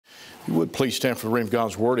You would please stand for the reading of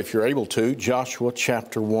God's Word if you're able to. Joshua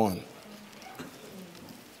chapter 1.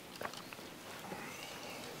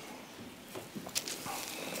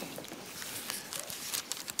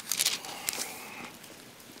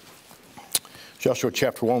 Joshua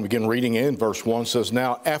chapter 1, begin reading in verse 1, says,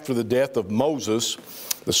 Now after the death of Moses,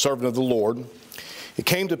 the servant of the Lord, it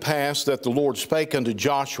came to pass that the Lord spake unto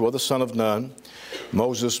Joshua the son of Nun,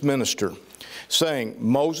 Moses' minister, saying,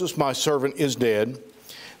 Moses my servant is dead.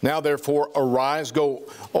 Now therefore arise, go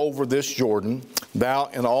over this Jordan, thou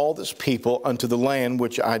and all this people, unto the land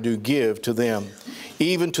which I do give to them,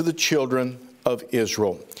 even to the children of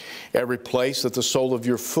Israel. Every place that the sole of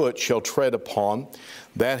your foot shall tread upon,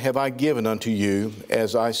 that have I given unto you,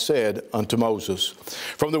 as I said unto Moses.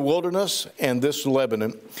 From the wilderness and this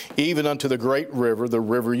Lebanon, even unto the great river, the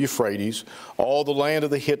river Euphrates, all the land of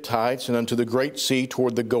the Hittites, and unto the great sea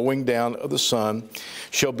toward the going down of the sun,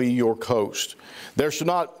 shall be your coast. There shall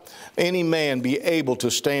not any man be able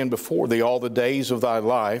to stand before thee all the days of thy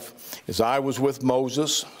life. As I was with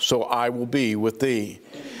Moses, so I will be with thee.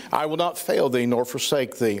 I will not fail thee nor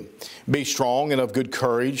forsake thee. Be strong and of good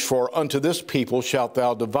courage, for unto this people shalt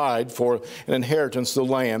thou divide for an inheritance the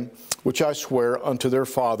land which I swear unto their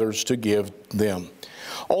fathers to give them.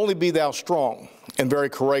 Only be thou strong and very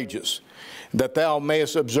courageous, that thou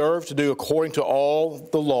mayest observe to do according to all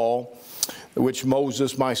the law which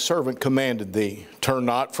Moses my servant commanded thee. Turn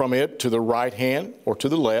not from it to the right hand or to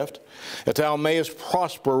the left, that thou mayest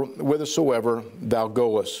prosper whithersoever thou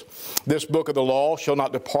goest. This book of the law shall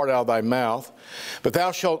not depart out of thy mouth, but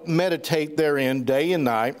thou shalt meditate therein day and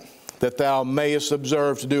night, that thou mayest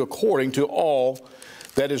observe to do according to all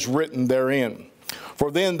that is written therein.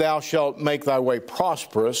 For then thou shalt make thy way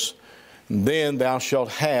prosperous, and then thou shalt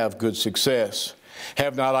have good success.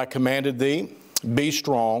 Have not I commanded thee? Be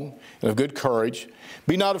strong and of good courage.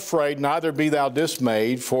 Be not afraid, neither be thou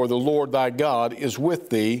dismayed, for the Lord thy God is with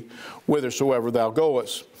thee whithersoever thou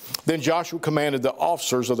goest. Then Joshua commanded the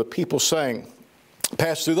officers of the people, saying,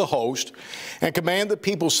 Pass through the host, and command the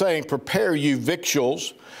people, saying, Prepare you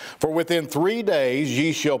victuals, for within 3 days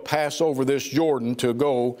ye shall pass over this Jordan to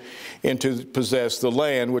go into to possess the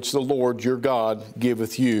land which the Lord your God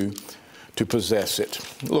giveth you to possess it.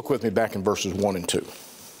 Look with me back in verses 1 and 2.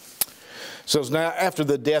 It says, Now after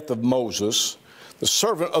the death of Moses, the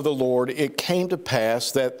servant of the Lord, it came to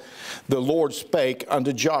pass that the Lord spake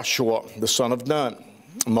unto Joshua, the son of Nun,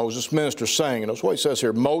 Moses' minister, saying, and that's what he says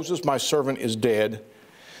here, Moses, my servant, is dead.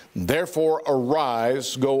 Therefore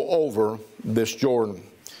arise, go over this Jordan,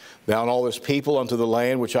 thou and all this people, unto the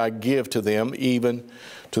land which I give to them, even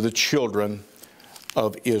to the children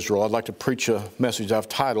of Israel. I'd like to preach a message I've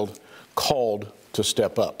titled, Called to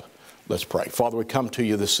Step Up. Let's pray. Father, we come to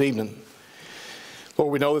you this evening.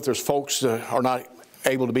 Lord, we know that there's folks that are not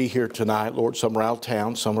able to be here tonight. Lord, some are out of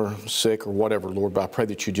town, some are sick or whatever, Lord. But I pray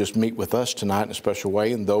that you just meet with us tonight in a special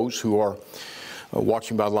way. And those who are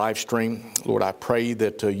watching by live stream, Lord, I pray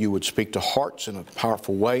that you would speak to hearts in a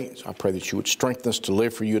powerful way. I pray that you would strengthen us to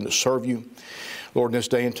live for you and to serve you. Lord, in this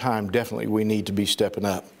day and time, definitely we need to be stepping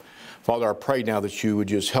up. Father, I pray now that you would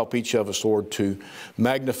just help each of us, Lord, to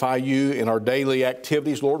magnify you in our daily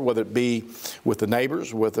activities, Lord, whether it be with the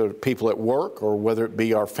neighbors, whether people at work, or whether it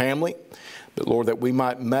be our family. But, Lord, that we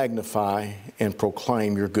might magnify and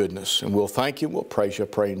proclaim your goodness. And we'll thank you, we'll praise you, I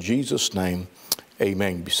pray in Jesus' name.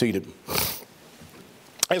 Amen. Be seated.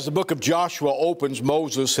 As the book of Joshua opens,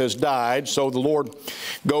 Moses has died, so the Lord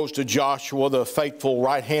goes to Joshua, the faithful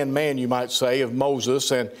right-hand man, you might say, of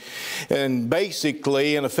Moses, and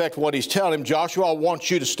basically, in effect, what he's telling him, Joshua, I want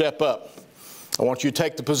you to step up. I want you to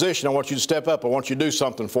take the position. I want you to step up. I want you to do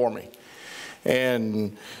something for me.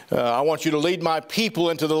 And I want you to lead my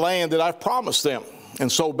people into the land that I've promised them. And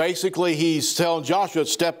so basically, he's telling Joshua,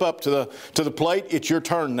 step up to the plate. It's your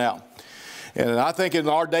turn now. And I think in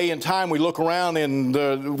our day and time, we look around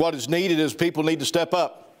and what is needed is people need to step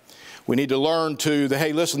up. We need to learn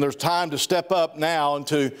hey, listen, there's time to step up now and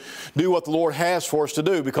to do what the Lord has for us to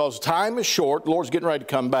do, because time is short. The Lord's getting ready to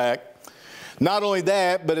come back. Not only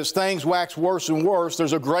that, but as things wax worse and worse,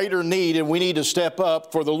 there's a greater need, and we need to step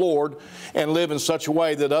up for the Lord and live in such a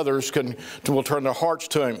way that others will turn their hearts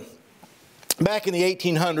to Him. Back in the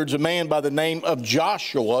 1800s, a man by the name of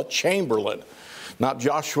Joshua Chamberlain, not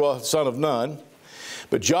Joshua, son of Nun,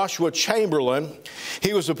 but Joshua Chamberlain,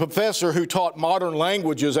 he was a professor who taught modern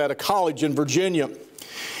languages at a college in Virginia.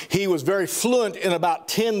 He was very fluent in about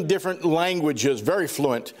 10 different languages, very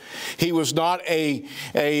fluent. He was not a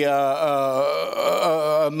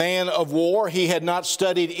man of war. He had not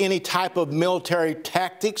studied any type of military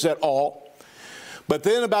tactics at all. But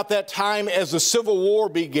then about that time, as the Civil War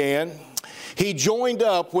began, he joined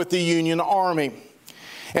up with the Union Army.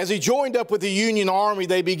 As he joined up with the Union Army,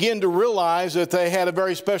 they began to realize that they had a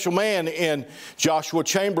very special man in Joshua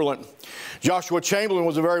Chamberlain. Joshua Chamberlain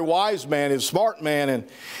was a very wise man, a smart man,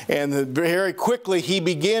 and very quickly he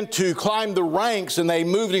began to climb the ranks, and they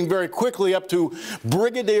moved him very quickly up to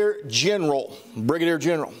Brigadier General.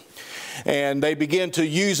 And they began to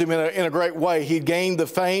use him in a great way. He gained the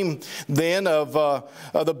fame then of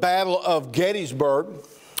the Battle of Gettysburg.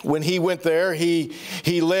 When he went there, he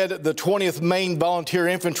led the 20th Maine Volunteer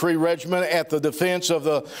Infantry Regiment at the defense of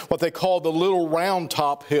what they called the Little Round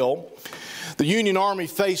Top Hill. The Union Army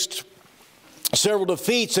faced several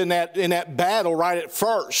defeats in that battle right at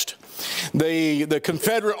first. The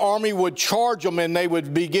Confederate Army would charge them, and they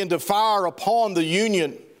would begin to fire upon the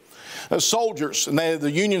Union soldiers. And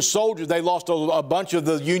the Union soldiers, they lost a bunch of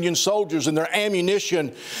the Union soldiers, and their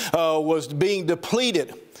ammunition was being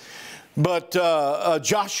depleted. But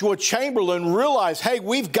Joshua Chamberlain realized, hey,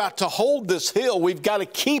 we've got to hold this hill. We've got to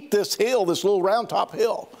keep this hill, this little round top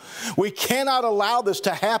hill. We cannot allow this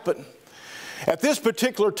to happen. At this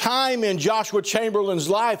particular time in Joshua Chamberlain's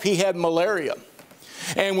life, he had malaria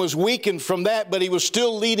and was weakened from that, but he was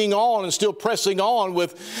still leading on and still pressing on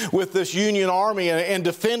with this Union Army and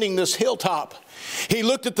defending this hilltop. He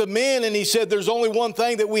looked at the men and he said, there's only one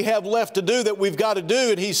thing that we have left to do, that we've got to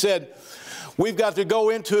do. And he said, we've got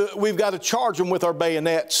to charge them with our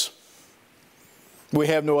bayonets. We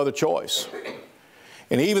have no other choice.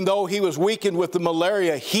 And even though he was weakened with the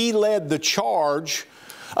malaria, he led the charge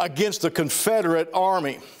against the Confederate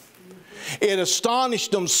Army. It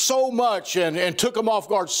astonished them so much and took them off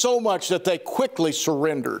guard so much that they quickly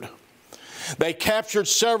surrendered. They captured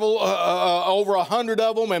several, over 100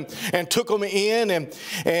 of them, and took them in,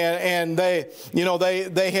 and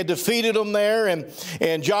they had defeated them there,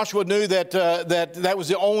 and Joshua knew that was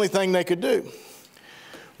the only thing they could do.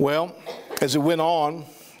 Well, as it went on,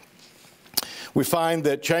 we find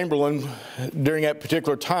that Chamberlain, during that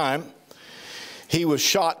particular time, he was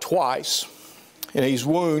shot twice, and his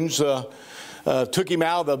wounds took him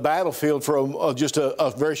out of the battlefield for just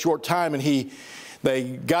a very short time, and they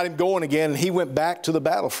got him going again, and he went back to the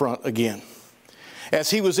battlefront again.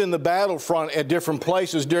 As he was in the battlefront at different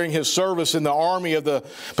places during his service in the Army of the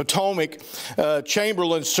Potomac,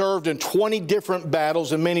 Chamberlain served in 20 different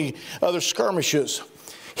battles and many other skirmishes.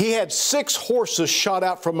 He had 6 horses shot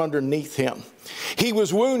out from underneath him. He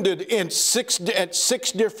was wounded at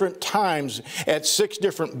 6 different times at 6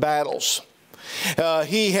 different battles.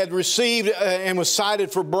 He had received and was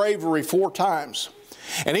cited for bravery 4 times.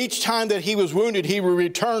 And each time that he was wounded, he would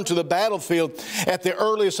return to the battlefield at the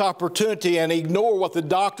earliest opportunity and ignore what the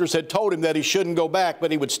doctors had told him, that he shouldn't go back,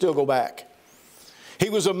 but he would still go back. He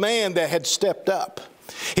was a man that had stepped up.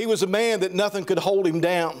 He was a man that nothing could hold him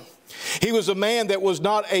down. He was a man that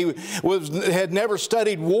had never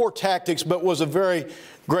studied war tactics, but was a very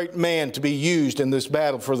great man to be used in this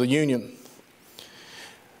battle for the Union.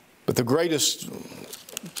 But the greatest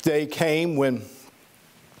day came when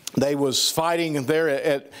they was fighting there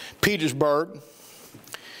at Petersburg,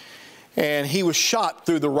 and he was shot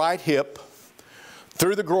through the right hip,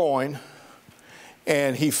 through the groin,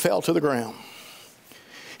 and he fell to the ground.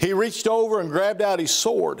 He reached over and grabbed out his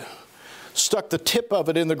sword, stuck the tip of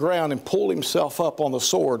it in the ground, and pulled himself up on the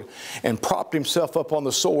sword, and propped himself up on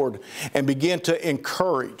the sword, and began to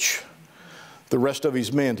encourage the rest of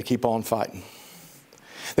his men to keep on fighting.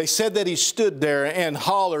 They said that he stood there and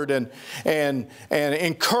hollered and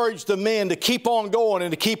encouraged the men to keep on going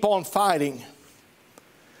and to keep on fighting.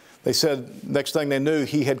 They said next thing they knew,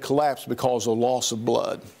 he had collapsed because of loss of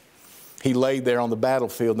blood. He laid there on the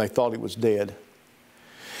battlefield, and they thought he was dead.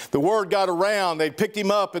 The word got around. They picked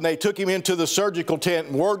him up and they took him into the surgical tent,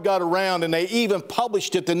 and word got around, and they even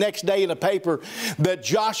published it the next day in a paper that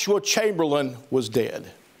Joshua Chamberlain was dead.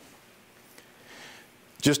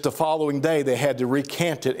 Just the following day, they had to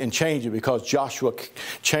recant it and change it because Joshua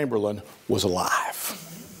Chamberlain was alive.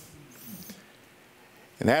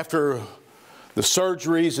 And after the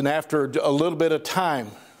surgeries and after a little bit of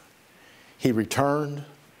time, he returned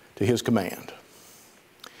to his command.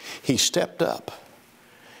 He stepped up.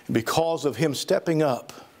 Because of him stepping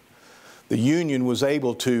up, the Union was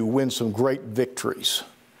able to win some great victories.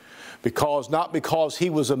 Not because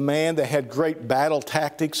he was a man that had great battle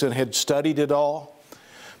tactics and had studied it all,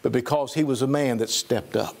 but because he was a man that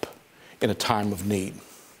stepped up in a time of need.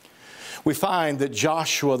 We find that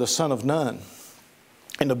Joshua, the son of Nun,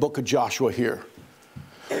 in the book of Joshua here,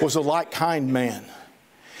 was a like-kind man.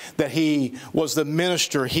 That he was the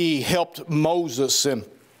minister. He helped Moses and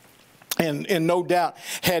no doubt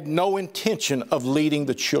had no intention of leading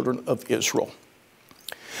the children of Israel.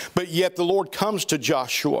 But yet the Lord comes to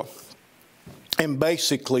Joshua and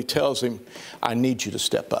basically tells him, I need you to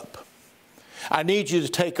step up. I need you to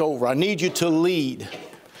take over. I need you to lead.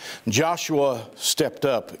 Joshua stepped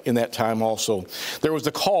up in that time also. There was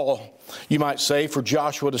the call, you might say, for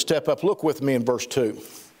Joshua to step up. Look with me in verse 2.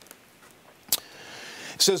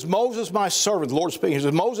 It says, Moses my servant, the Lord speaking, he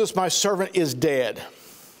says, Moses my servant is dead.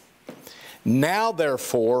 Now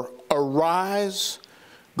therefore, arise,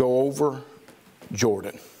 go over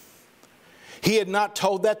Jordan. He had not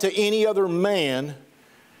told that to any other man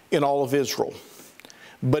in all of Israel,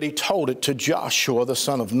 but he told it to Joshua the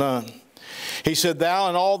son of Nun. He said, Thou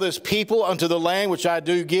and all this people unto the land which I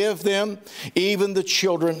do give them, even the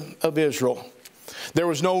children of Israel. There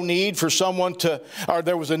was no need for someone to, or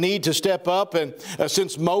there was a need to step up, and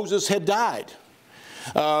since Moses had died.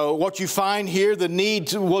 What you find here, the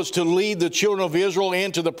need was to lead the children of Israel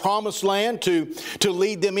into the promised land, to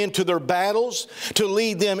lead them into their battles, to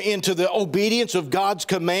lead them into the obedience of God's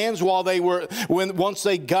commands while they were, once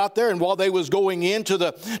they got there, and while they was going into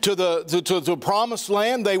the promised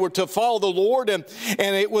land, they were to follow the Lord, and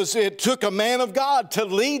it took a man of God to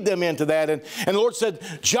lead them into that. And the Lord said,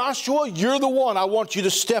 Joshua, you're the one. I want you to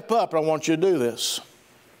step up, and I want you to do this.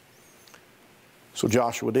 So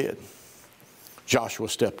Joshua did. Joshua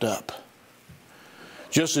stepped up.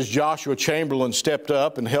 Just as Joshua Chamberlain stepped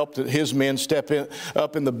up and helped his men step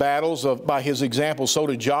up in the battles by his example, so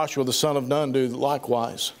did Joshua the son of Nun do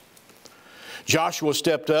likewise. Joshua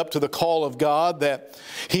stepped up to the call of God that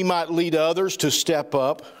he might lead others to step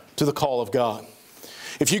up to the call of God.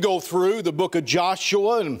 If you go through the book of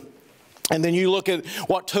Joshua and then you look at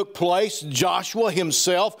what took place, Joshua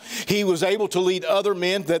himself, he was able to lead other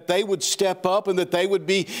men that they would step up and that they would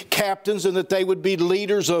be captains and that they would be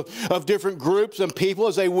leaders of different groups and people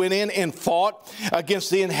as they went in and fought against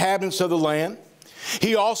the inhabitants of the land.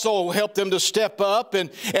 He also helped them to step up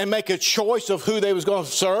and make a choice of who they was going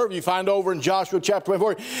to serve. You find over in Joshua chapter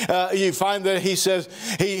 24, you find that he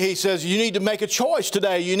says you need to make a choice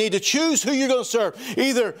today. You need to choose who you're going to serve.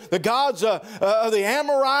 Either the gods of the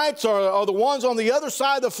Amorites or the ones on the other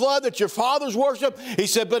side of the flood that your fathers worship. He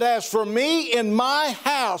said, but as for me and my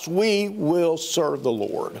house, we will serve the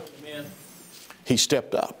Lord. Amen. He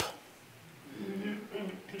stepped up.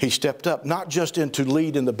 He stepped up, not just to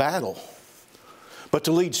lead in the battle, but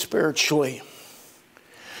to lead spiritually,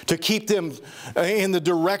 to keep them in the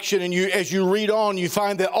direction. And as you read on, you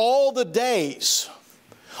find that all the days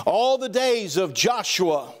of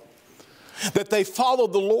Joshua, that they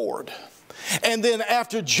followed the Lord. And then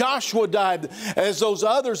after Joshua died, as those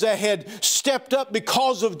others that had stepped up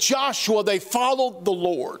because of Joshua, they followed the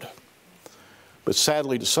Lord. But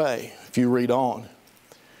sadly to say, if you read on,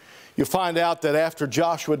 you'll find out that after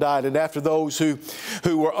Joshua died and after those who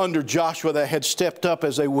were under Joshua that had stepped up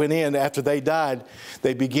as they went in, after they died,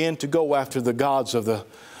 they began to go after the gods of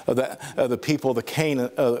the people,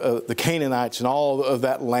 the Canaanites and all of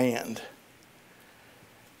that land.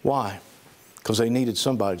 Why? Because they needed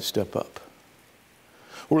somebody to step up.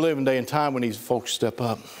 We're living day and time when these folks step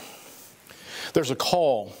up. There's a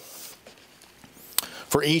call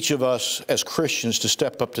for each of us as Christians to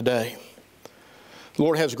step up today. The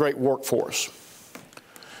Lord has a great work for us.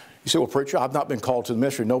 You say, well, preacher, I've not been called to the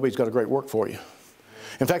ministry. Nobody's got a great work for you.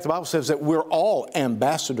 In fact, the Bible says that we're all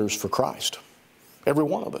ambassadors for Christ. Every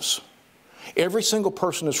one of us. Every single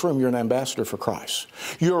person in this room, you're an ambassador for Christ.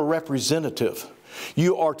 You're a representative.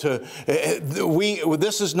 You are to,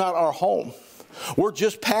 this is not our home. We're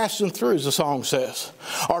just passing through, as the song says.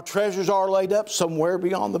 Our treasures are laid up somewhere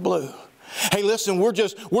beyond the blue. Hey, listen, we're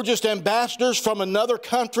just ambassadors from another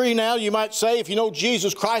country now, you might say, if you know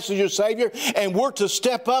Jesus Christ as your Savior, and we're to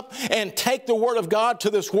step up and take the Word of God to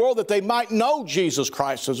this world that they might know Jesus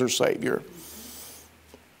Christ as their Savior.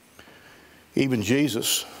 Even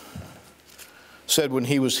Jesus said when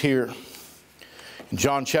He was here, in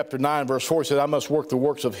John chapter 9, verse 4, He said, I must work the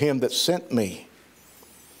works of Him that sent me,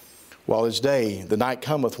 while His day, the night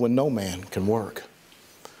cometh when no man can work.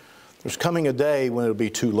 There's coming a day when it'll be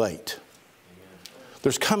too late.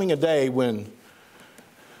 There's coming a day when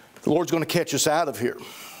the Lord's going to catch us out of here.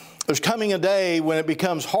 There's coming a day when it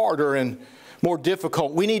becomes harder and more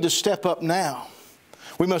difficult. We need to step up now.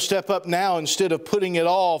 We must step up now instead of putting it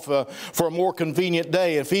off for a more convenient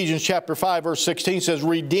day. Ephesians chapter 5 verse 16 says,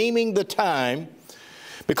 redeeming the time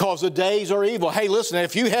because the days are evil. Hey, listen,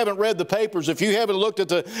 if you haven't read the papers, if you haven't looked at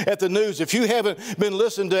the news, if you haven't been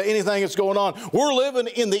listening to anything that's going on, we're living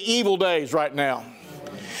in the evil days right now.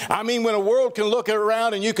 I mean, when a world can look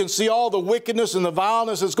around and you can see all the wickedness and the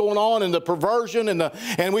violence that's going on and the perversion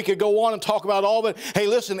and we could go on and talk about all of it. Hey,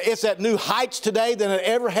 listen, it's at new heights today than it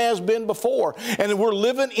ever has been before. And we're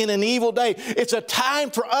living in an evil day. It's a time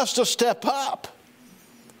for us to step up.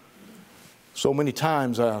 So many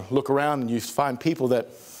times I look around and you find people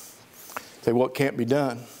that say, well, it can't be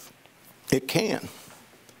done. It can,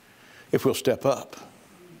 if we'll step up.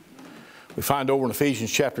 We find over in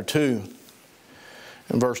Ephesians chapter 2,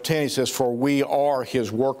 in verse 10, he says, for we are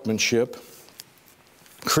his workmanship,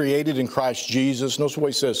 created in Christ Jesus. Notice what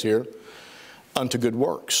he says here, unto good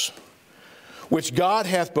works, which God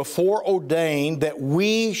hath before ordained that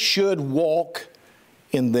we should walk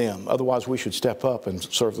in them. Otherwise, we should step up and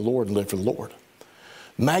serve the Lord and live for the Lord.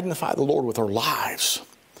 Magnify the Lord with our lives.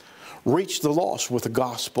 Reach the lost with the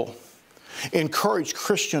gospel. Encourage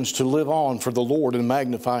Christians to live on for the Lord and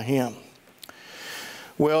magnify Him.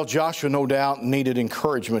 Well, Joshua no doubt needed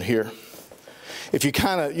encouragement here. If you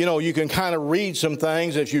kind of, you can kind of read some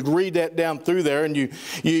things. If you read that down through there and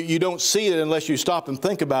you don't see it unless you stop and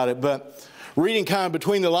think about it. But reading kind of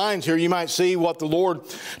between the lines here, you might see what the Lord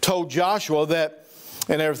told Joshua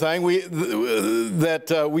and everything.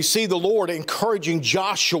 We see the Lord encouraging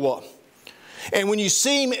Joshua. And when you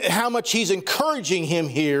see how much He's encouraging him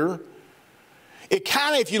here, it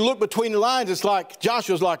kind of, if you look between the lines, it's like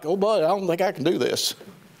Joshua's like, oh, buddy, I don't think I can do this.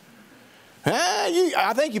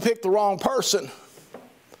 I think you picked the wrong person.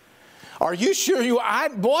 Are you sure boy,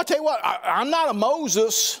 I tell you what, I'm not a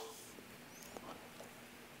Moses.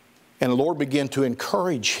 And the Lord began to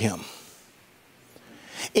encourage him.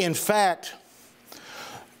 In fact,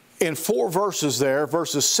 in 4 verses there,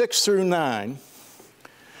 verses 6 through 9,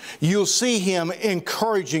 you'll see him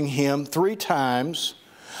encouraging him 3 times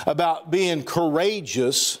about being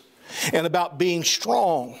courageous and about being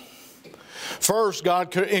strong. First,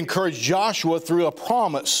 God encouraged Joshua through a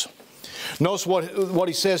promise. Notice what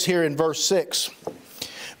he says here in verse 6.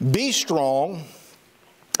 Be strong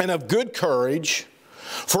and of good courage,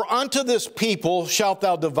 for unto this people shalt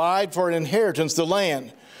thou divide for an inheritance the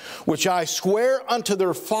land, which I swear unto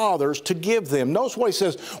their fathers to give them. Notice what he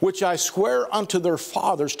says, which I swear unto their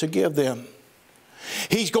fathers to give them.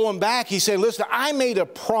 He's going back. He said, listen, I made a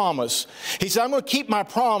promise. He said, I'm going to keep my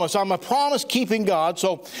promise. I'm a promise-keeping God.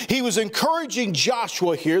 So he was encouraging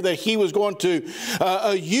Joshua here that he was going to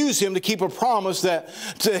use him to keep a promise that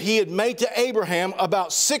he had made to Abraham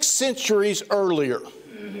about 6 centuries earlier.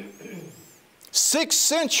 6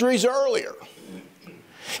 centuries earlier.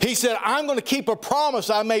 He said, I'm going to keep a promise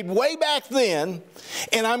I made way back then,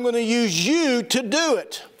 and I'm going to use you to do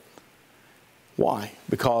it. Why?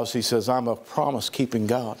 Because he says, I'm a promise-keeping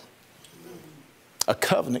God, a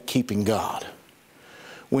covenant-keeping God.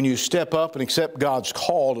 When you step up and accept God's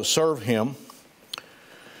call to serve Him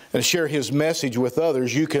and share His message with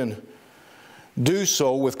others, you can do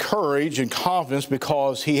so with courage and confidence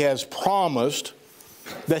because He has promised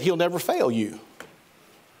that He'll never fail you.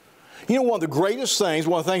 You know, one of the greatest things,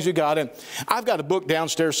 one of the things we got, and I've got a book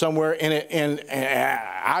downstairs somewhere, and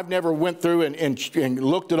I've never went through and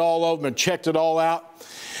looked at all of them and checked it all out,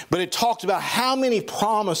 but it talks about how many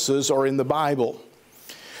promises are in the Bible.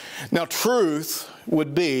 Now, truth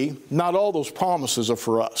would be, not all those promises are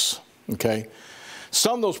for us, okay?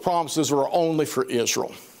 Some of those promises are only for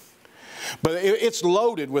Israel. But it's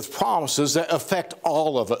loaded with promises that affect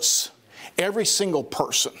all of us, every single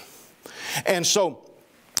person. And so,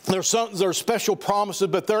 there are special promises,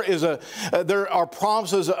 but there are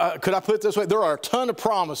promises, could I put it this way? There are a ton of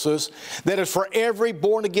promises that is for every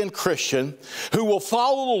born-again Christian who will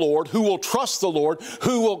follow the Lord, who will trust the Lord,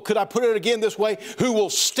 who will, could I put it again this way, who will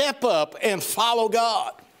step up and follow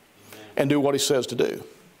God and do what He says to do.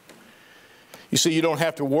 You see, you don't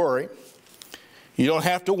have to worry. You don't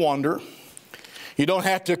have to wonder. You don't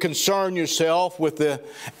have to concern yourself with the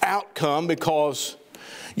outcome because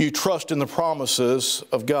you trust in the promises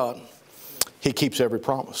of God. He keeps every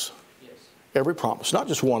promise. Yes. Every promise. Not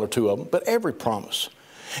just 1 or 2 of them, but every promise.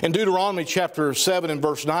 In Deuteronomy chapter 7 and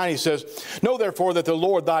verse 9, he says, know therefore that the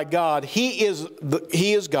Lord thy God, He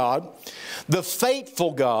is God, the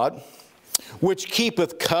faithful God, which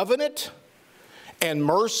keepeth covenant and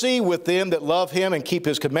mercy with them that love Him and keep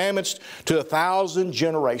His commandments to 1,000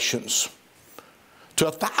 generations. To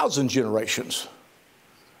 1,000 generations.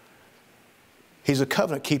 He's a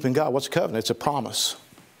covenant-keeping God. What's a covenant? It's a promise.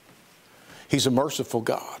 He's a merciful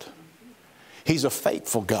God. He's a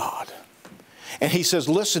faithful God. And He says,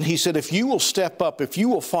 listen, He said, if you will step up, if you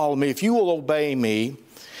will follow me, if you will obey me,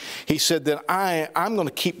 He said, then I'm going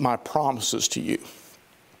to keep my promises to you.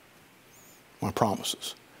 My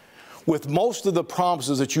promises. With most of the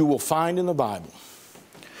promises that you will find in the Bible,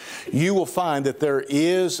 you will find that there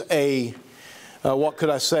is a, what could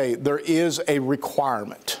I say? There is a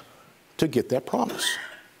requirement to get that promise.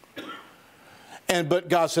 But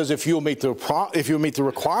God says if you'll meet the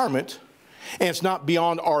requirement, and it's not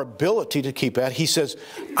beyond our ability to keep that, He says,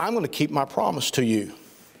 I'm going to keep my promise to you.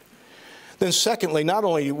 then secondly, not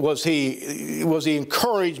only was he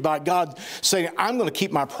encouraged by God saying, I'm going to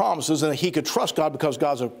keep my promises, and that he could trust God because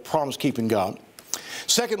God's a promise-keeping God.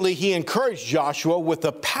 Secondly, he encouraged Joshua with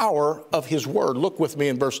the power of his word. Look with me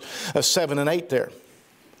in verse 7 and 8 there.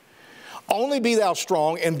 Only be thou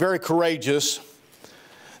strong and very courageous,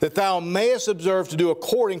 that thou mayest observe to do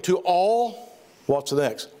according to all, what's the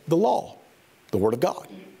next? The law, the word of God.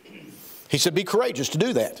 He said, be courageous to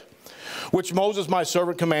do that, which Moses my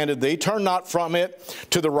servant commanded thee. Turn not from it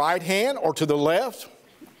to the right hand or to the left,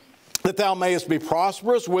 that thou mayest be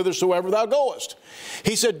prosperous whithersoever thou goest.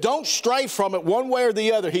 He said, don't stray from it one way or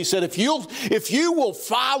the other. He said, if you will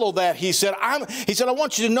follow that, he said, I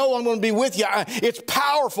want you to know I'm going to be with you. It's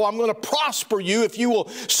powerful. I'm going to prosper you if you will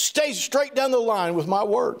stay straight down the line with my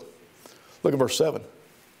word. Look at verse 7.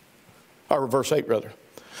 Or verse 8, rather.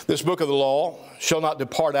 This book of the law shall not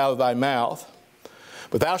depart out of thy mouth,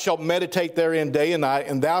 but thou shalt meditate therein day and night,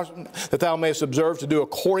 and that thou mayest observe to do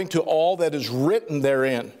according to all that is written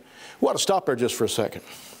therein. We ought to stop there just for a second.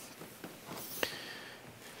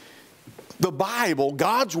 The Bible,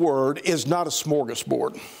 God's Word, is not a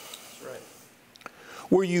smorgasbord. That's right.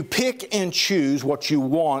 Where you pick and choose what you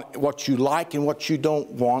want, what you like, and what you don't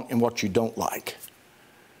want, and what you don't like.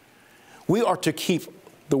 We are to keep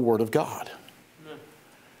the Word of God. Amen.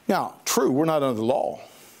 Now, true, we're not under the law,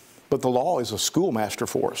 but the law is a schoolmaster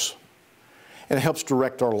for us, and it helps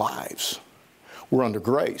direct our lives. We're under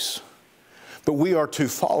grace. But we are to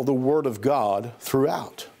follow the Word of God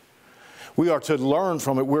throughout. We are to learn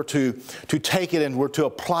from it. We're to take it and we're to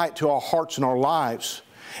apply it to our hearts and our lives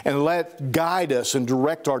and let it guide us and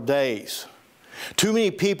direct our days. Too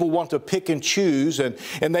many people want to pick and choose, and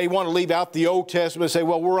they want to leave out the Old Testament and say,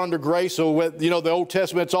 well, we're under grace, so the Old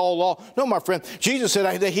Testament's all law. No, my friend, Jesus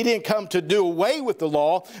said that He didn't come to do away with the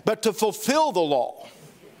law, but to fulfill the law.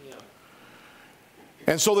 Yeah.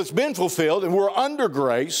 And so it's been fulfilled, and we're under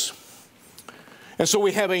grace. And so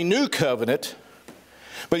we have a new covenant,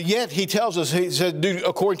 but yet he tells us, he said, do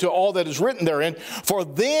according to all that is written therein, for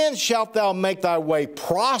then shalt thou make thy way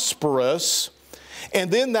prosperous,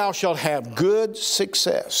 and then thou shalt have good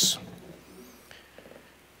success.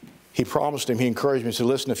 He promised him, he encouraged me, he said,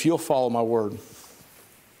 listen, if you'll follow my word,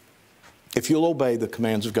 if you'll obey the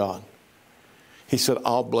commands of God, he said,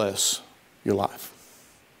 I'll bless your life.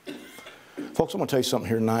 Folks, I'm going to tell you something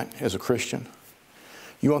here tonight as a Christian.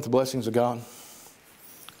 You want the blessings of God?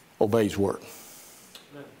 Obey His word.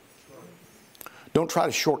 Don't try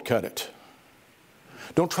to shortcut it.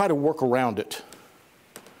 Don't try to work around it.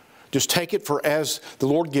 Just take it for as the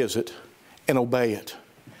Lord gives it and obey it.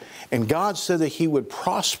 And God said that He would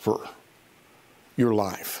prosper your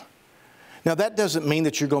life. Now that doesn't mean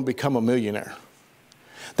that you're going to become a millionaire.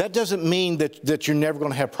 That doesn't mean that you're never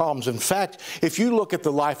going to have problems. In fact, if you look at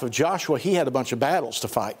the life of Joshua, he had a bunch of battles to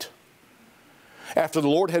fight. After the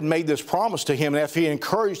Lord had made this promise to him, and after He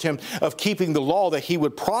encouraged him of keeping the law that He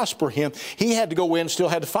would prosper him, he had to go in and still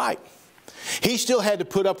had to fight. He still had to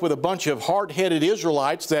put up with a bunch of hard-headed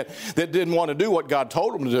Israelites that didn't want to do what God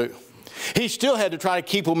told them to do. He still had to try to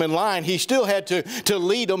keep them in line. He still had to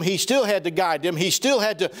lead them. He still had to guide them. He still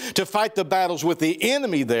had to fight the battles with the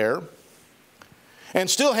enemy there. And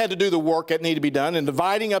still had to do the work that needed to be done and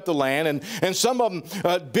dividing up the land. And some of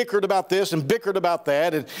them bickered about this and bickered about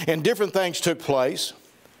that, and different things took place.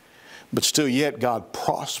 But still yet God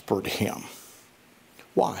prospered him.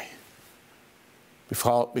 Why?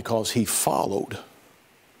 Because he followed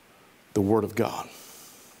the Word of God.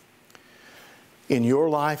 In your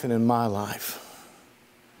life and in my life,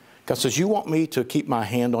 God says, you want me to keep my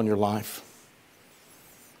hand on your life?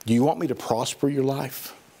 Do you want me to prosper your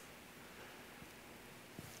life?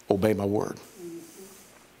 Obey my word.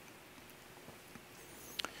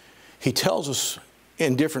 He tells us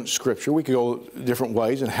in different scripture, we could go different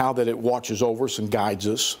ways, and how that it watches over us and guides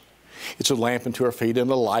us. It's a lamp unto our feet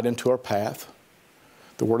and a light unto our path.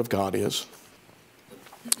 The Word of God is.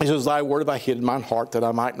 He says, thy word have I hid in mine heart, that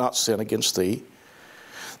I might not sin against thee.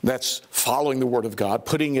 That's following the Word of God,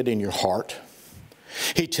 putting it in your heart.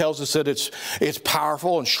 He tells us that it's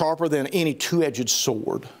powerful and sharper than any two-edged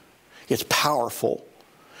sword. It's powerful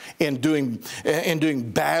in doing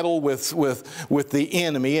battle with the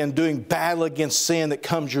enemy and doing battle against sin that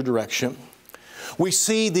comes your direction. We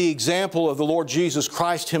see the example of the Lord Jesus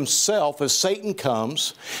Christ Himself as Satan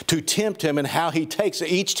comes to tempt Him, and how He takes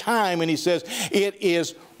it each time and He says, it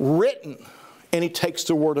is written. And He takes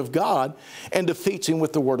the Word of God and defeats him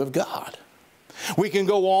with the Word of God. We can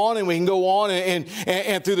go on and we can go on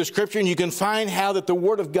and through the Scripture, and you can find how that the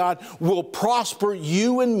Word of God will prosper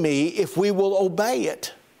you and me if we will obey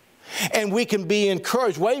it. And we can be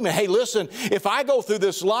encouraged. Wait a minute. Hey, listen, if I go through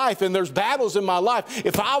this life and there's battles in my life,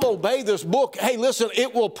 if I'll obey this book, hey, listen,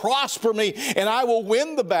 it will prosper me and I will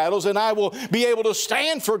win the battles and I will be able to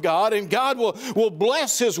stand for God and God will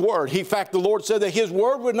bless His word. In fact, the Lord said that His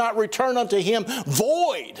word would not return unto Him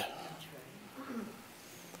void.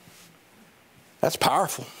 That's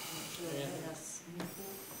powerful.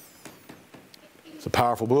 It's a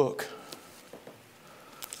powerful book.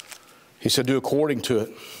 He said, do according to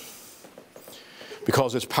it.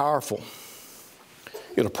 Because it's powerful.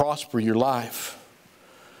 It'll prosper your life.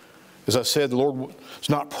 As I said, the Lord is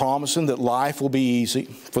not promising that life will be easy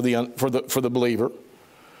for the believer,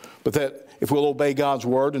 but that if we'll obey God's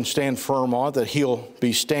word and stand firm on it, that He'll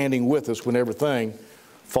be standing with us when everything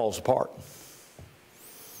falls apart.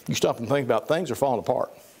 You stop and think about things are falling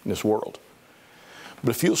apart in this world.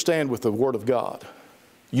 But if you'll stand with the word of God,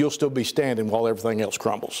 you'll still be standing while everything else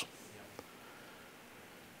crumbles.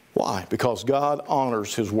 Why? Because God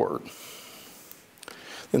honors His word.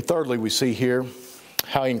 Then thirdly, we see here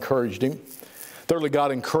how He encouraged him. Thirdly,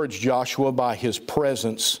 God encouraged Joshua by His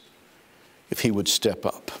presence if he would step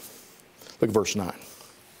up. Look at verse 9.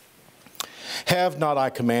 Have not I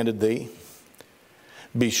commanded thee?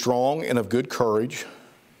 Be strong and of good courage.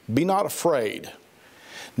 Be not afraid,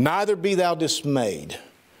 neither be thou dismayed.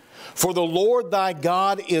 For the Lord thy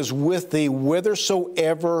God is with thee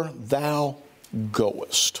whithersoever thou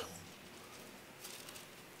goest.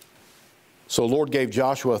 So the Lord gave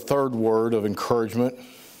Joshua a third word of encouragement,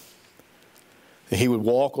 that he would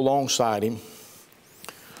walk alongside him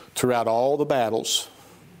throughout all the battles,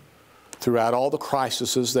 throughout all the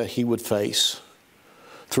crises that he would face,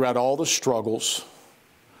 throughout all the struggles.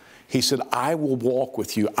 He said, I will walk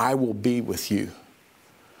with you. I will be with you.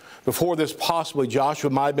 Before this, possibly Joshua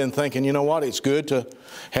might have been thinking, you know what, it's good to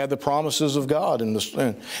have the promises of God and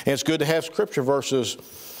it's good to have scripture verses,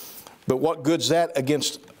 but what good's that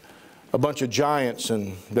against a bunch of giants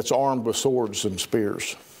and that's armed with swords and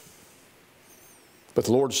spears? But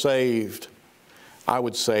the Lord saved, I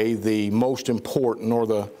would say, the most important or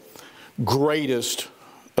the greatest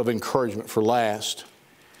of encouragement for last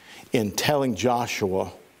in telling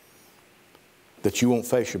Joshua that you won't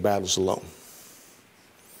face your battles alone.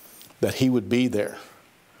 That he would be there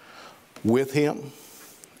with him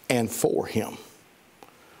and for him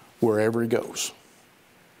wherever he goes.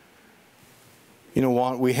 You know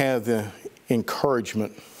what? We have the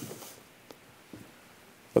encouragement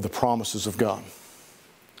of the promises of God.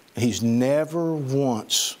 He's never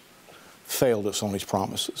once failed us on His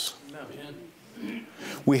promises.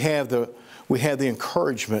 We have the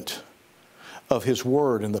encouragement of His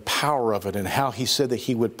word and the power of it and how He said that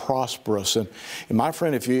He would prosper us. And my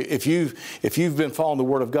friend, if you've been following the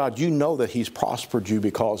word of God, you know that He's prospered you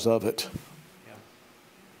because of it. Yeah.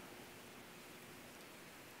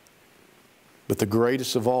 But the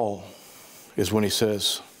greatest of all is when He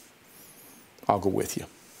says, I'll go with you.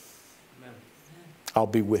 Amen. I'll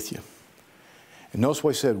be with you. And notice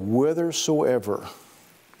what He said, whithersoever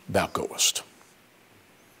thou goest.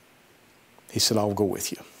 He said, I'll go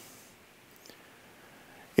with you.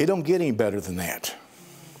 It don't get any better than that.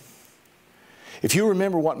 If you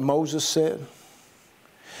remember what Moses said,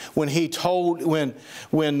 when he told, when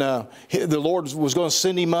the Lord was going to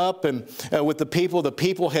send him up and with the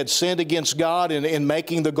people had sinned against God in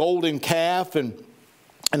making the golden calf and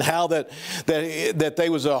how that they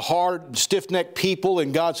was a hard, stiff-necked people,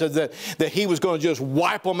 and God said that He was going to just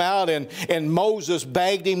wipe them out, and Moses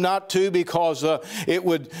begged him not to because it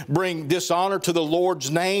would bring dishonor to the Lord's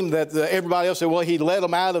name. That everybody else said, well, He led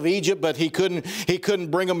them out of Egypt, but He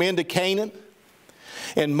couldn't bring them into Canaan.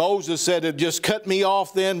 And Moses said, just cut me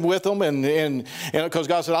off then with them, and because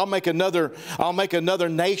God said, I'll make another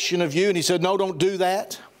nation of you, and He said, no, don't do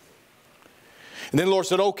that. And then the Lord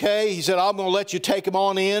said, okay. He said, I'm going to let you take them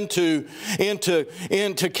on into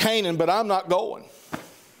Canaan, but I'm not going. He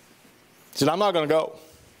said, I'm not going to go.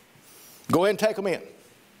 Go ahead and take them in,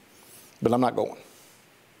 but I'm not going.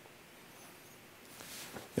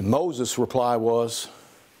 And Moses' reply was,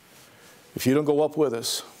 if you don't go up with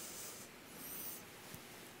us,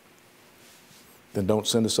 then don't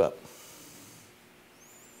send us up.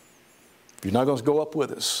 If you're not going to go up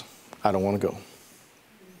with us, I don't want to go.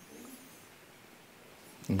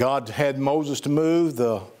 God had Moses to move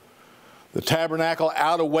the tabernacle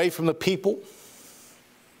out away from the people.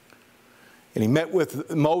 And He met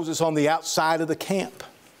with Moses on the outside of the camp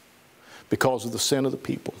because of the sin of the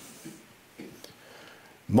people.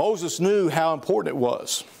 Moses knew how important it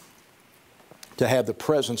was to have the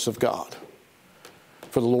presence of God,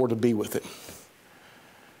 for the Lord to be with him.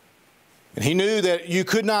 And he knew that you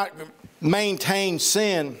could not maintain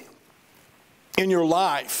sin in your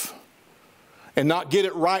life and not get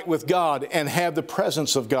it right with God and have the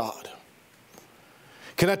presence of God.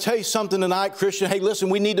 Can I tell you something tonight, Christian? Hey, listen,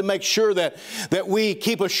 we need to make sure that we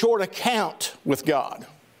keep a short account with God.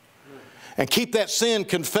 And keep that sin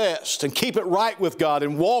confessed. And keep it right with God.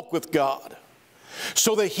 And walk with God.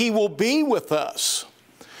 So that He will be with us.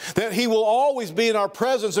 That He will always be in our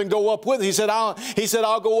presence and go up with us. He said,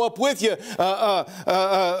 I'll go up with you.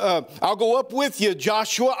 I'll go up with you,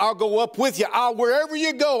 Joshua. I'll go up with you. Wherever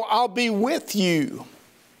you go, I'll be with you.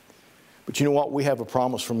 But you know what? We have a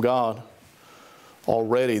promise from God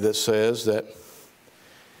already that says that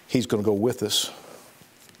He's going to go with us.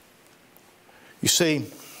 You see,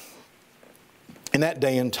 in that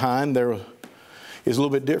day and time, there is a little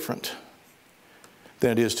bit different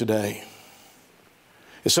than it is today.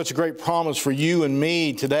 It's such a great promise for you and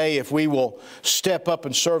me today if we will step up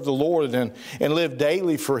and serve the Lord and live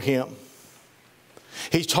daily for Him.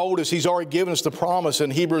 He's told us, He's already given us the promise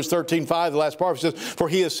in Hebrews 13:5, the last part. He says, for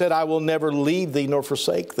He has said, I will never leave thee nor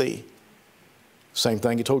forsake thee. Same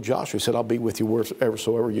thing He told Joshua. He said, I'll be with you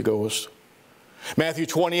wheresoever you goest. Matthew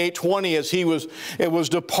 28:20, as it was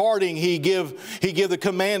departing, he give the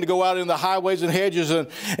command to go out in the highways and hedges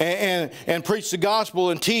and preach the gospel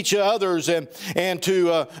and teach others and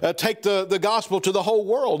to take the gospel to the whole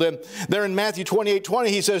world. And there in Matthew 28:20,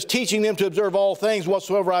 He says, teaching them to observe all things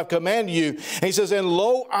whatsoever I've commanded you. And He says, and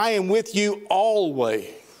lo, I am with you always,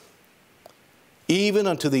 even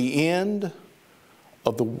unto the end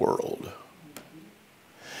of the world.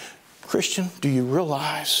 Christian, do you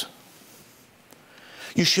realize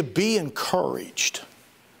you should be encouraged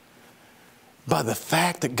by the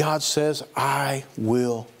fact that God says, I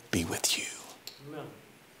will be with you. Amen.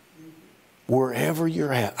 Wherever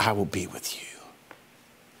you're at, I will be with you.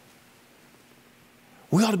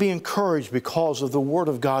 We ought to be encouraged because of the Word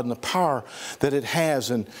of God and the power that it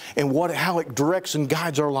has and how it directs and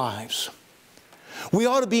guides our lives. We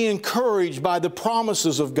ought to be encouraged by the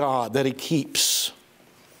promises of God that He keeps.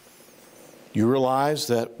 You realize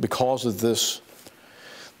that because of this,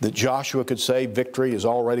 that Joshua could say victory is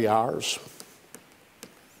already ours?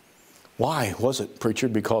 Why was it, preacher?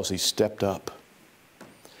 Because he stepped up.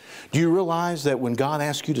 Do you realize that when God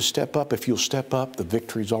asks you to step up, if you'll step up, the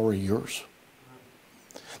victory is already yours?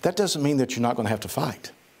 That doesn't mean that you're not going to have to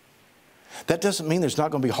fight. That doesn't mean there's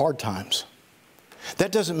not going to be hard times.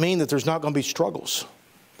 That doesn't mean that there's not going to be struggles.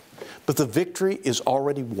 But the victory is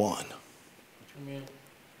already won. Amen.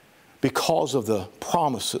 Because of the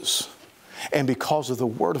promises and because of the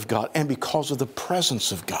Word of God and because of the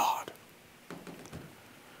presence of God.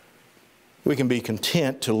 We can be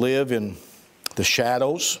content to live in the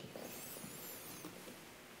shadows,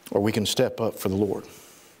 or we can step up for the Lord.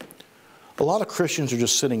 A lot of Christians are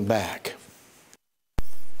just sitting back.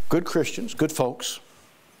 Good Christians, good folks.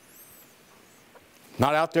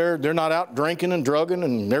 Not out there, they're not out drinking and drugging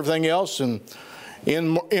and everything else and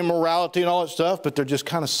immorality and all that stuff, but they're just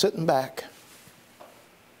kind of sitting back,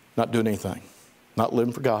 not doing anything, not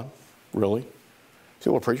living for God, really. You say,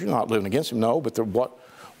 well, preacher, you're not living against Him. No, but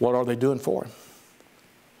what are they doing for Him?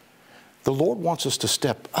 The Lord wants us to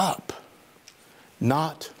step up,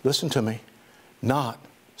 not, listen to me, not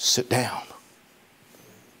sit down.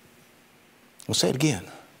 I'll say it again.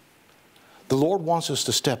 The Lord wants us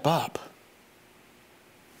to step up,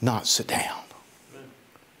 not sit down.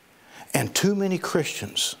 And too many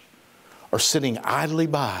Christians are sitting idly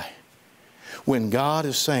by when God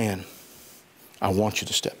is saying, I want you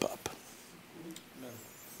to step up.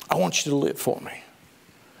 I want you to live for me.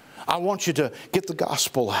 I want you to get the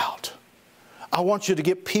gospel out. I want you to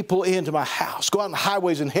get people into my house. Go out in the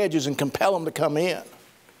highways and hedges and compel them to come in.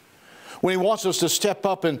 When He wants us to step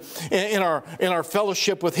up in our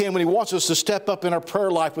fellowship with Him, when He wants us to step up in our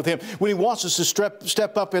prayer life with Him, when He wants us to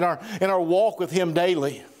step up in our walk with Him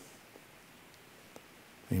daily.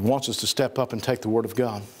 He wants us to step up and take the Word of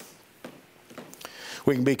God.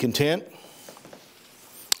 We can be content,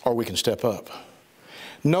 or we can step up.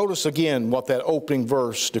 Notice again what that opening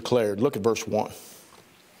verse declared. Look at verse 1.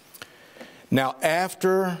 Now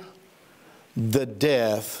after the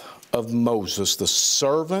death of Moses, the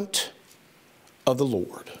servant of the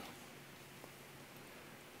Lord,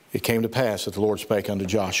 it came to pass that the Lord spake unto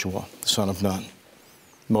Joshua, the son of Nun,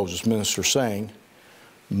 Moses' minister, saying,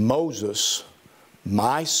 Moses,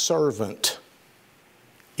 my servant,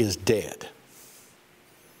 is dead.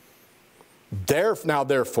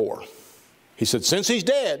 Therefore, he said, since he's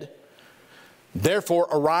dead, therefore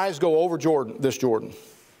arise, go over this Jordan.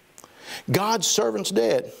 God's servant's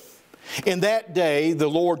dead. In that day, the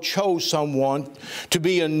Lord chose someone to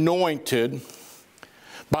be anointed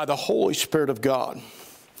by the Holy Spirit of God,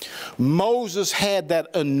 Moses had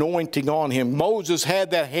that anointing on him. Moses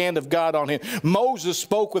had that hand of God on him. Moses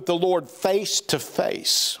spoke with the Lord face to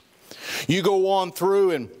face. You go on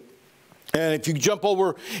through and if you jump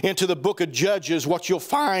over into the book of Judges, what you'll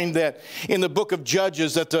find that in the book of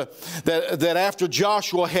Judges that after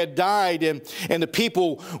Joshua had died and the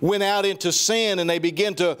people went out into sin and they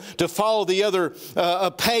began to follow the other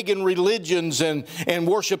pagan religions and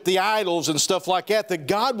worship the idols and stuff like that, that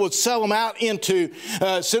God would send them out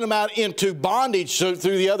into bondage through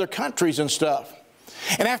the other countries and stuff.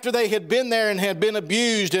 And after they had been there and had been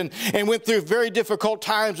abused and went through very difficult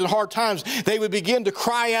times and hard times, they would begin to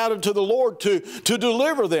cry out unto the Lord to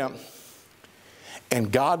deliver them.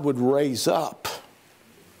 And God would raise up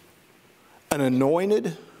an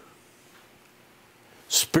anointed,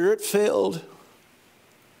 Spirit-filled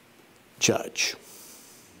judge.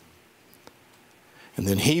 And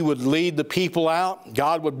then he would lead the people out.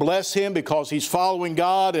 God would bless him because he's following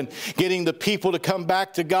God and getting the people to come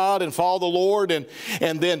back to God and follow the Lord. And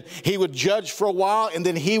then he would judge for a while, and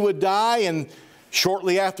then he would die, and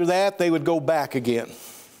shortly after that they would go back again.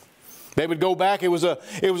 They would go back. It was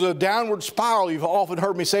a downward spiral. You've often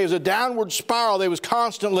heard me say it was a downward spiral. They was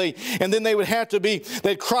constantly, and then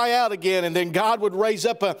they'd cry out again, and then God would raise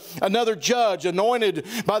up another judge anointed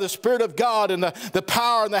by the Spirit of God, and the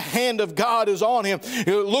power and the hand of God is on him.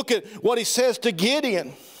 Look at what he says to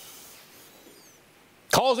Gideon.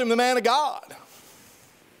 Calls him the man of God.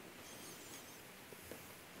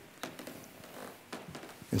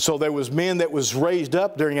 And so there was men that was raised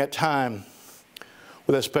up during that time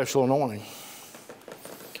with that special anointing.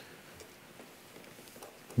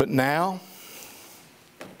 But now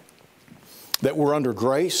that we're under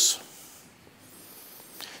grace,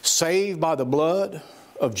 saved by the blood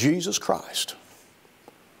of Jesus Christ,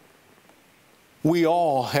 we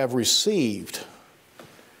all have received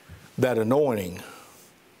that anointing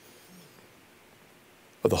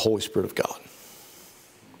of the Holy Spirit of God.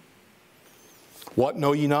 What,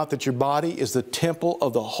 know ye not that your body is the temple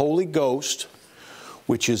of the Holy Ghost,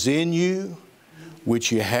 which is in you,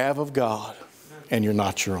 which you have of God, and you're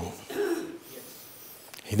not your own?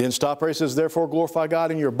 He didn't stop there. He says, therefore glorify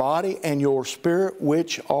God in your body and your spirit,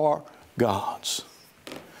 which are God's.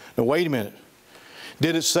 Now wait a minute.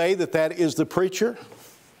 Did it say that is the preacher?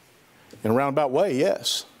 In a roundabout way,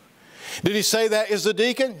 yes. Did he say that is the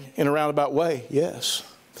deacon? In a roundabout way, yes.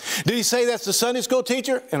 Did he say that's the Sunday school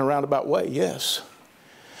teacher? In a roundabout way, yes.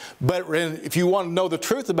 But if you want to know the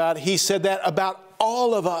truth about it, he said that about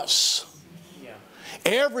all of us. Yeah.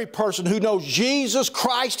 Every person who knows Jesus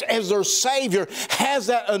Christ as their Savior has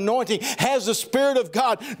that anointing, has the Spirit of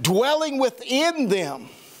God dwelling within them.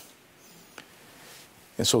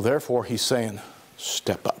 And so therefore he's saying,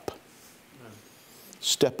 step up.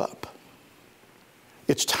 Step up.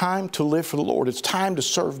 It's time to live for the Lord. It's time to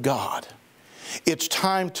serve God. It's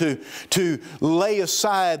time to lay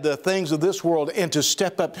aside the things of this world and to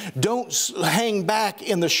step up. Don't hang back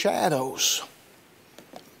in the shadows.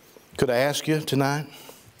 Could I ask you tonight,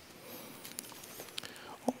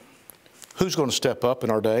 who's going to step up in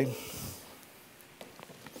our day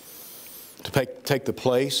to take the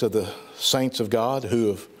place of the saints of God who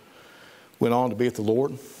have went on to be with the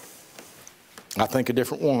Lord? I think of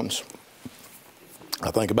different ones. I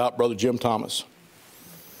think about Brother Jim Thomas.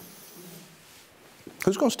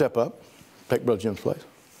 Who's going to step up, take Brother Jim's place?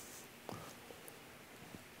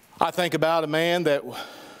 I think about a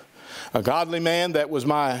godly man that was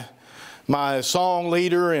my song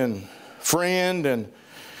leader and friend,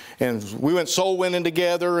 and we went soul winning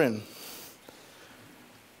together, and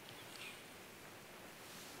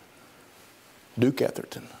Duke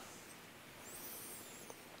Etherton.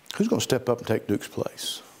 Who's going to step up and take Duke's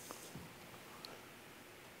place?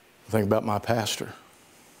 I think about my pastor,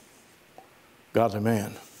 godly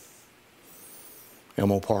man,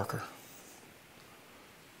 M.O. Parker.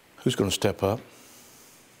 Who's going to step up?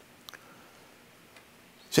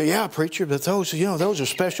 Say, yeah, preacher, but those are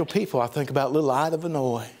special people. I think about little Ida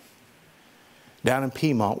Vanoy down in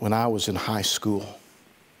Piedmont when I was in high school.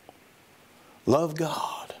 Loved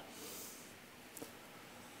God.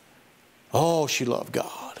 Oh, she loved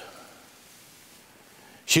God.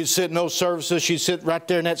 She'd sit in those services. She'd sit right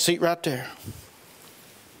there in that seat right there.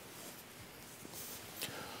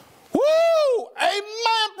 Woo!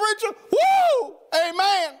 Amen, preacher. Woo!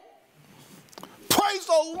 Amen. Praise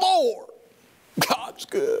the Lord. God's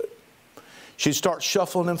good. She'd start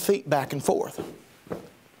shuffling them feet back and forth.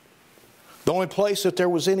 The only place that there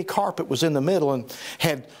was any carpet was in the middle and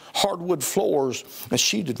had hardwood floors. And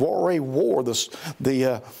she already wore the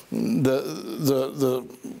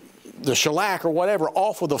shellac or whatever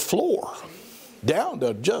off of the floor down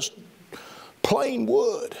to just plain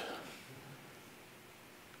wood.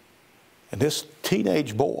 And this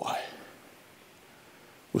teenage boy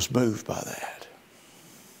was moved by that.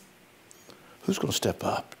 Who's going to step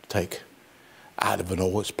up to take Ida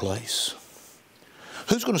Vanoa's place?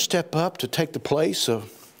 Who's going to step up to take the place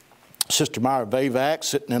of Sister Myra Vavac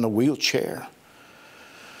sitting in a wheelchair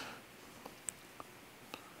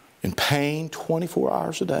in pain 24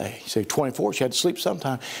 hours a day? You say 24, she had to sleep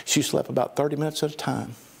sometime. She slept about 30 minutes at a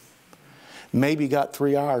time. Maybe got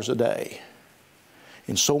 3 hours a day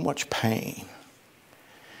in so much pain.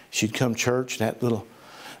 She'd come to church in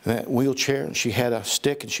that wheelchair, and she had a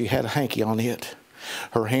stick and she had a hanky on it.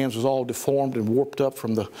 Her hands was all deformed and warped up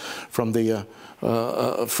from the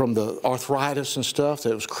arthritis and stuff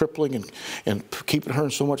that was crippling and keeping her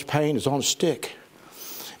in so much pain. It's on a stick,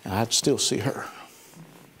 and I'd still see her.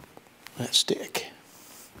 That stick.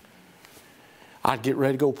 I'd get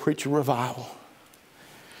ready to go preach a revival.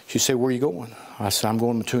 She'd say, "Where are you going?" I said, "I'm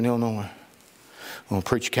going to Mattoon, Illinois. I'm going to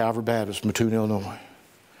preach Calvary Baptist, Mattoon, Illinois."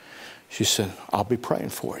 She said, "I'll be praying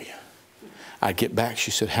for you." I'd get back.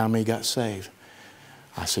 She said, "How many got saved?"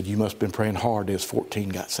 I said, "You must have been praying hard. There's 14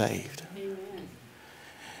 got saved." Amen.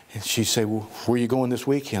 And she'd say, "Well, where are you going this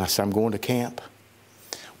weekend?" I said, "I'm going to camp."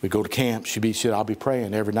 We'd go to camp. She said, "I'll be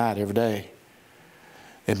praying every night, every day.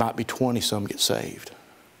 It might be 20 some get saved."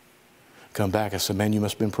 Come back. I said, "Man, you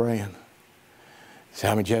must have been praying." She said,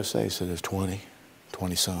 "How many did you have saved?" I said, "There's 20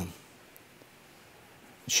 some."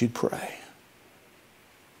 And she'd pray.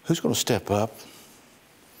 Who's going to step up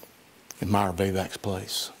in Myra Vavac's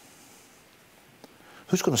place?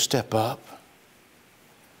 Who's going to step up?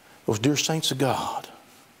 Those dear saints of God.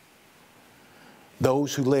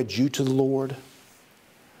 Those who led you to the Lord.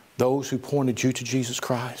 Those who pointed you to Jesus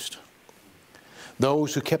Christ.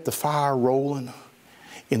 Those who kept the fire rolling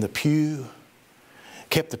in the pew.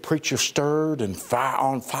 Kept the preacher stirred and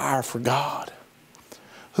on fire for God.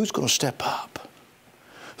 Who's going to step up?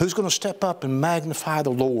 Who's going to step up and magnify the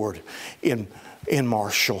Lord in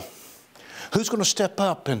Marshall? Who's going to step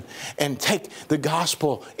up and take the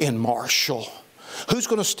gospel in Marshall? Who's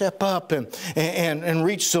going to step up and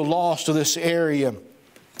reach the lost of this area?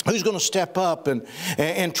 Who's going to step up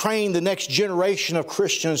and train the next generation of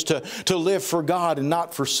Christians to live for God and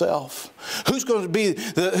not for self? Who's going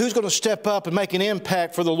to step up and make an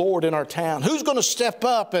impact for the Lord in our town? Who's going to step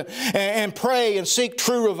up and pray and seek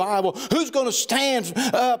true revival? Who's going to stand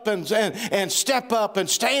up and step up and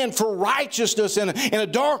stand for righteousness in a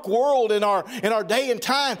dark world in our day and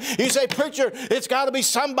time? You say, "Preacher, it's got to be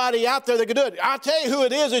somebody out there that can do it." I'll tell you who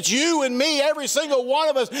it is. It's you and me, every single one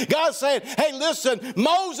of us. God's saying, "Hey, listen,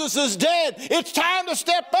 Moses is dead. It's time to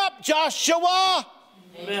step up, Joshua."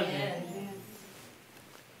 Amen.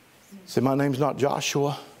 Say, "My name's not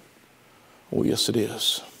Joshua." Oh, yes, it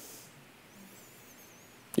is.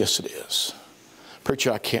 Yes, it is.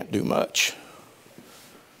 "Preacher, I can't do much."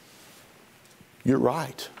 You're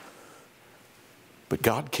right. But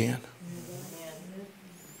God can.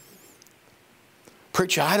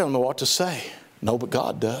 "Preacher, I don't know what to say." No, but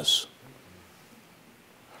God does.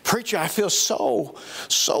 "Preacher, I feel so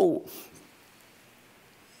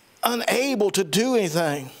unable to do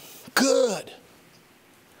anything." Good.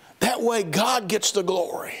 That way God gets the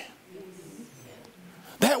glory.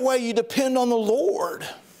 That way you depend on the Lord.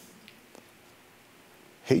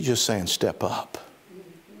 He's just saying, step up.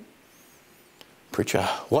 "Preacher,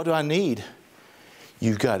 what do I need?"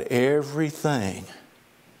 You've got everything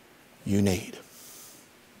you need.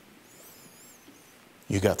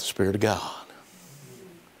 You got the Spirit of God.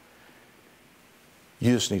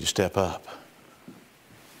 You just need to step up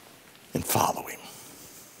and follow Him.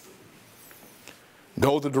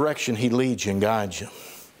 Go the direction He leads you and guides you.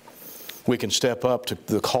 We can step up to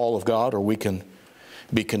the call of God, or we can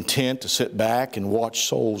be content to sit back and watch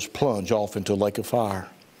souls plunge off into a lake of fire.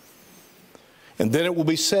 And then it will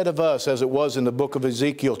be said of us, as it was in the book of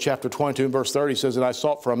Ezekiel, chapter 22 and verse 30, says, "And I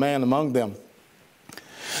sought for a man among them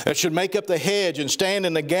that should make up the hedge and stand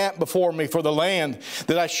in the gap before me for the land,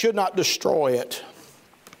 that I should not destroy it.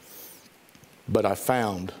 But I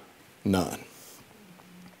found none."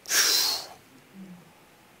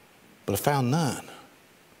 But I found none.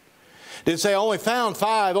 Didn't say, "I only found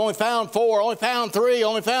 5, only found 4, only found 3,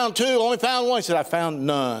 only found 2, only found 1. He said, "I found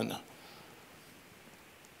none."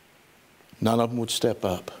 None of them would step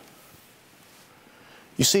up.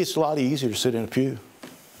 You see, it's a lot easier to sit in a pew.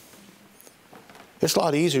 It's a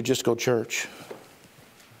lot easier just to go to church.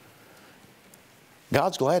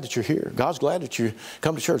 God's glad that you're here. God's glad that you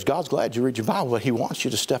come to church. God's glad you read your Bible, but He wants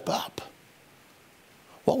you to step up.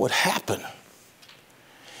 What would happen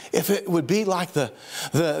If it would be like the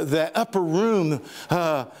upper room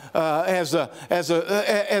as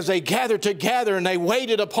they gathered together and they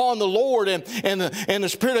waited upon the Lord, and the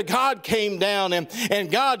Spirit of God came down,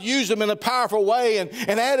 and God used them in a powerful way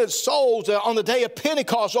and added souls on the day of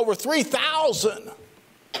Pentecost, over 3,000.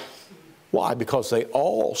 Why? Because they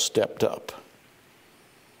all stepped up.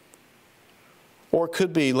 Or it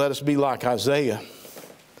could be, let us be like Isaiah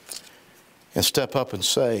and step up and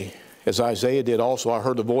say, as Isaiah did also, I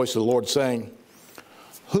heard the voice of the Lord saying,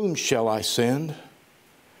 whom shall I send?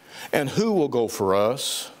 And who will go for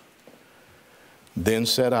us? Then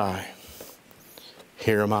said I,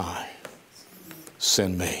 here am I,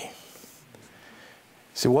 send me.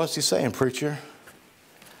 See, what's he saying, preacher?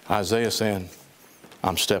 Isaiah saying,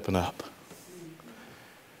 I'm stepping up.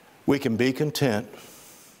 We can be content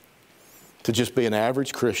to just be an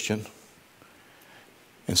average Christian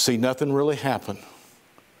and see nothing really happen.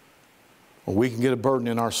 Or we can get a burden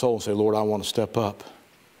in our soul and say, Lord, I want to step up.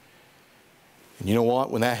 And you know what?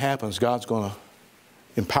 When that happens, God's going to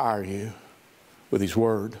empower you with His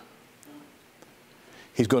Word.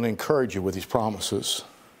 He's going to encourage you with His promises.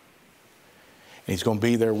 And He's going to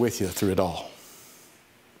be there with you through it all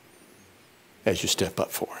as you step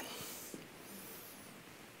up for Him.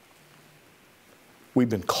 We've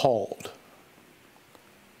been called.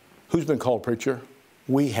 Who's been called, preacher?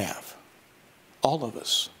 We have. All of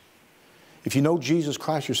us. If you know Jesus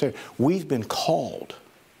Christ, your Savior, we've been called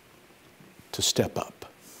to step up.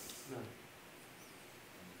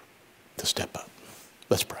 To step up.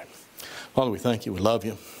 Let's pray. Father, we thank you. We love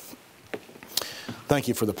you. Thank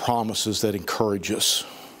you for the promises that encourage us.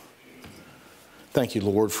 Thank you,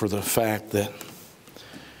 Lord, for the fact that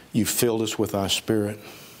you filled us with thy Spirit.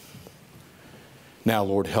 Now,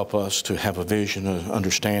 Lord, help us to have a vision, an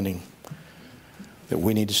understanding that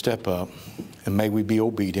we need to step up. And may we be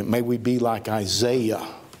obedient. May we be like Isaiah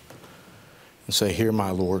and say, here,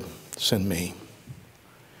 my Lord, send me.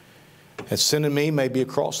 And sending me may be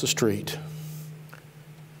across the street.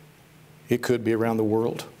 It could be around the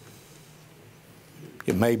world.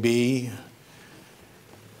 It may be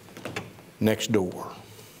next door.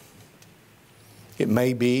 It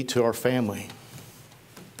may be to our family.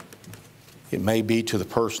 It may be to the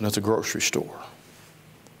person at the grocery store.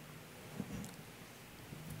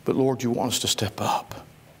 But Lord, you want us to step up.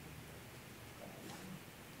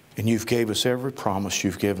 And you've gave us every promise.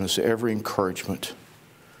 You've given us every encouragement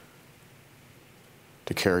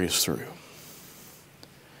to carry us through.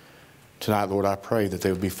 Tonight, Lord, I pray that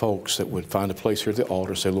there would be folks that would find a place here at the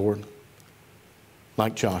altar and say, Lord,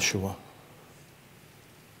 like Joshua,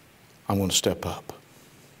 I'm going to step up.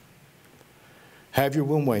 Have your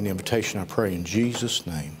will and way in the invitation, I pray in Jesus'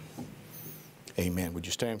 name. Amen. Would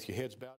you stand with your heads bowed?